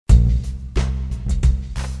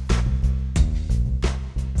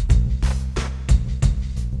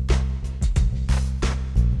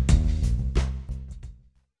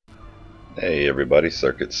Hey everybody,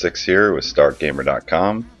 Circuit 6 here with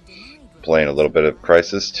StartGamer.com, playing a little bit of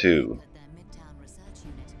Crysis 2.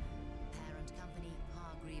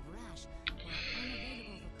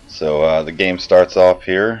 So the game starts off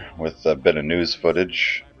here with a bit of news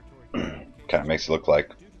footage. Kind of makes it look like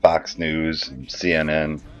Fox News and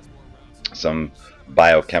CNN. Some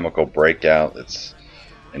biochemical breakout that's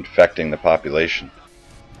infecting the population.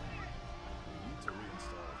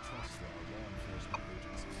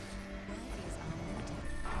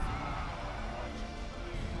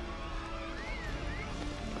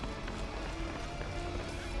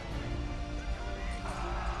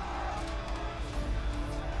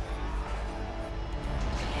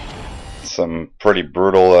 Some pretty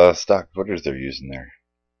brutal stock footage they're using there.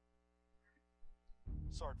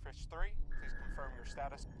 Swordfish 3, please confirm your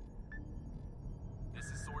status. This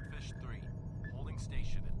is Swordfish 3, holding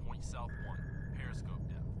station at point south 1, periscope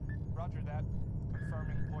depth. Roger that.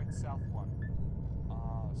 Confirming point south 1.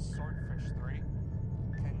 Swordfish 3,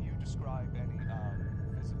 can you describe any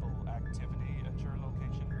visible activity at your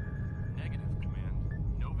location? Negative, Command.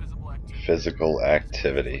 No visible activity. Physical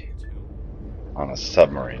activity on a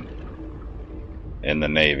submarine in the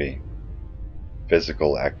Navy.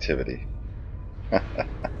 Physical activity. So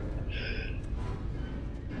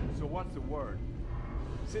what's the word?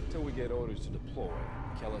 Sit till we get orders to deploy.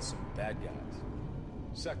 Kill us some bad guys.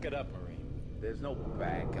 Suck it up, Marine. There's no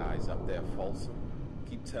bad guys up there, Folsom.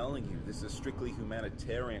 Keep telling you, this is a strictly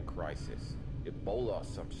humanitarian crisis. Ebola or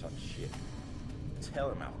some such shit.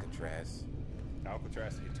 Tell him, Alcatraz.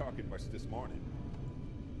 Alcatraz ain't talking much this morning.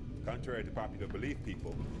 Contrary to popular belief,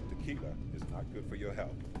 people, tequila is not good for your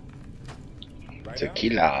health. Right,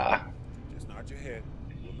 Tequila. Al? Just nod your head.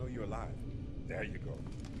 We'll know you're alive. There you go.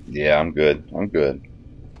 Yeah, I'm good. I'm good.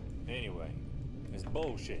 Anyway, it's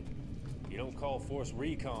bullshit. You don't call Force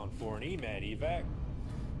Recon for an EMAT evac.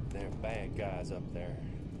 They're bad guys up there.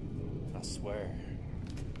 I swear.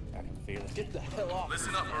 I can feel it. Get the hell off.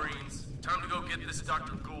 Listen up, Marines. Time to go get this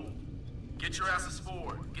Dr. Gould. Get your asses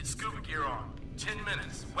forward. Get scuba gear on. 10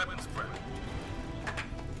 minutes. Weapons prep.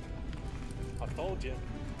 I told you.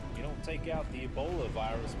 You don't take out the Ebola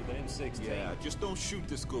virus with an M16. Yeah, just don't shoot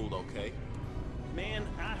this Gould, okay? Man,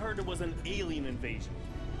 I heard it was an alien invasion.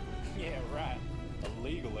 Yeah, right.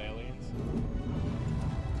 Illegal aliens.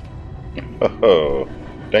 Oh,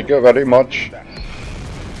 thank you very much.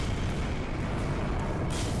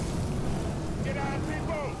 Get out,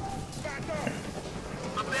 people! Back up!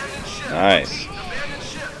 Abandon ship. Nice. Abandon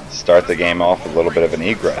ship. Start the game off with a little bit of an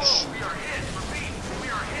egress. We are hit. Repeat. We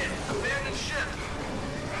are hit. Abandon ship.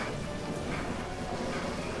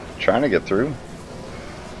 Trying to get through.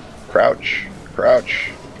 Crouch.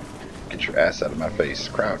 Crouch. Get your ass out of my face.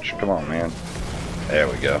 Crouch. Come on, man. There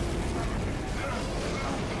we go.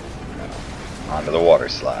 Onto the water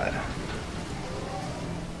slide. Hell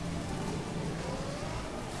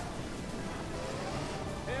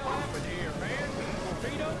happened here, man?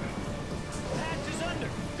 Torpedo? Hatch is under.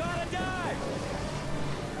 Gotta dive.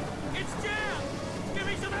 It's jammed. Give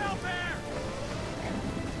me some help here.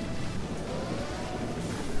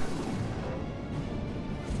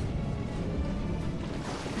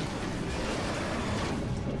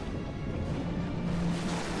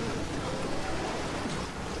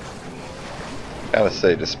 Gotta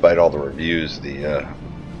say, despite all the reviews, the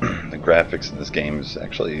the graphics in this game is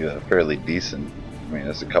actually fairly decent. I mean,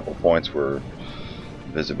 there's a couple points where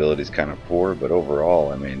visibility is kind of poor, but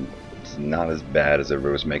overall, I mean, it's not as bad as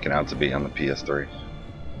everybody was making out to be on the PS3.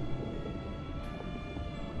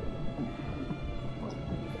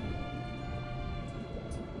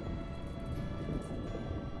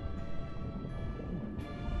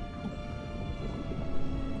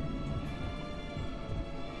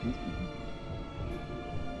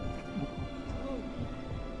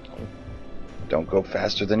 Don't go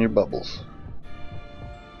faster than your bubbles.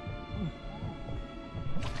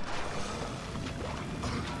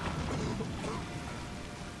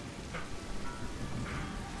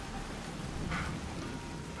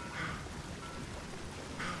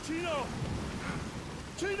 Chino!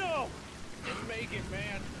 Chino! Didn't make it,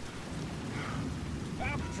 man.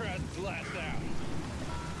 Alcatraz is last out.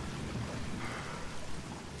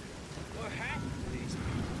 What happened to these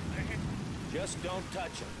people, man? Just don't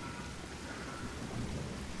touch them.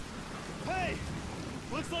 Hey!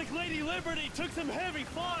 Looks like Lady Liberty took some heavy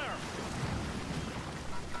fire!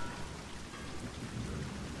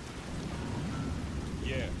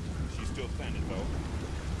 Yeah, she's still standing, though.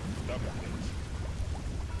 Stubborn bitch.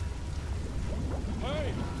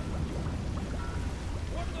 Hey!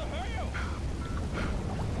 What the hell?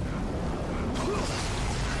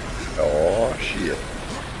 Oh shit.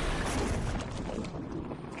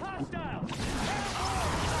 Hostile!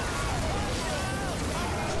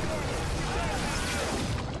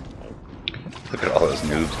 Look at all those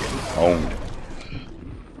noobs getting owned.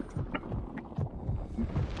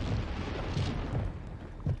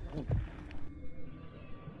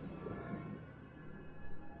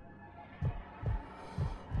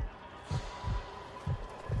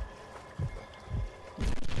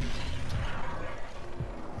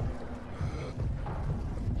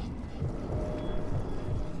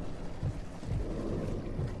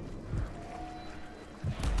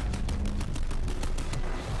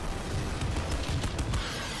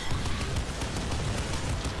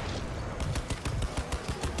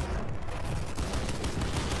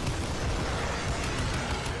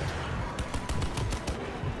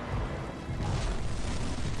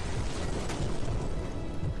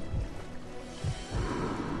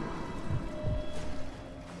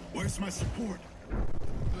 Where's my support?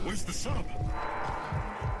 Where's the sub?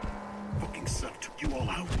 Fucking sub took you all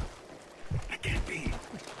out. That can't be.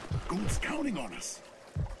 Gould's counting on us.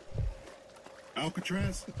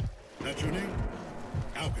 Alcatraz? That's your name?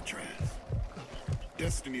 Alcatraz.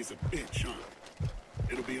 Destiny's a bitch, huh?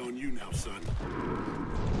 It'll be on you now, son.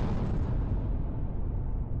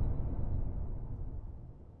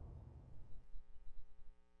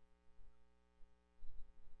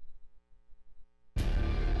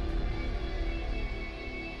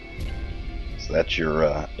 So that's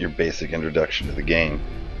your basic introduction to the game.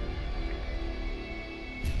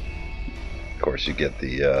 Of course, you get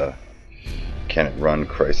the Can It Run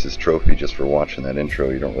Crysis trophy just for watching that intro.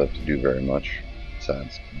 You don't really have to do very much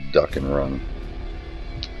besides duck and run.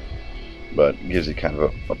 But it gives you kind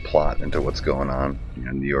of a plot into what's going on. You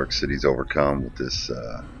know, New York City's overcome with this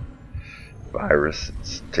virus.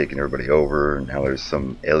 It's taking everybody over, and now there's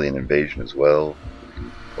some alien invasion as well.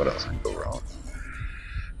 What else can go wrong?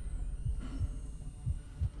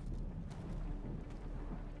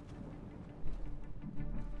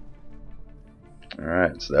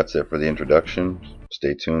 Alright, so that's it for the introduction.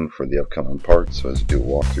 Stay tuned for the upcoming parts as we do a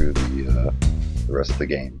walkthrough the rest of the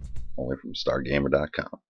game, only from StarGamer.com.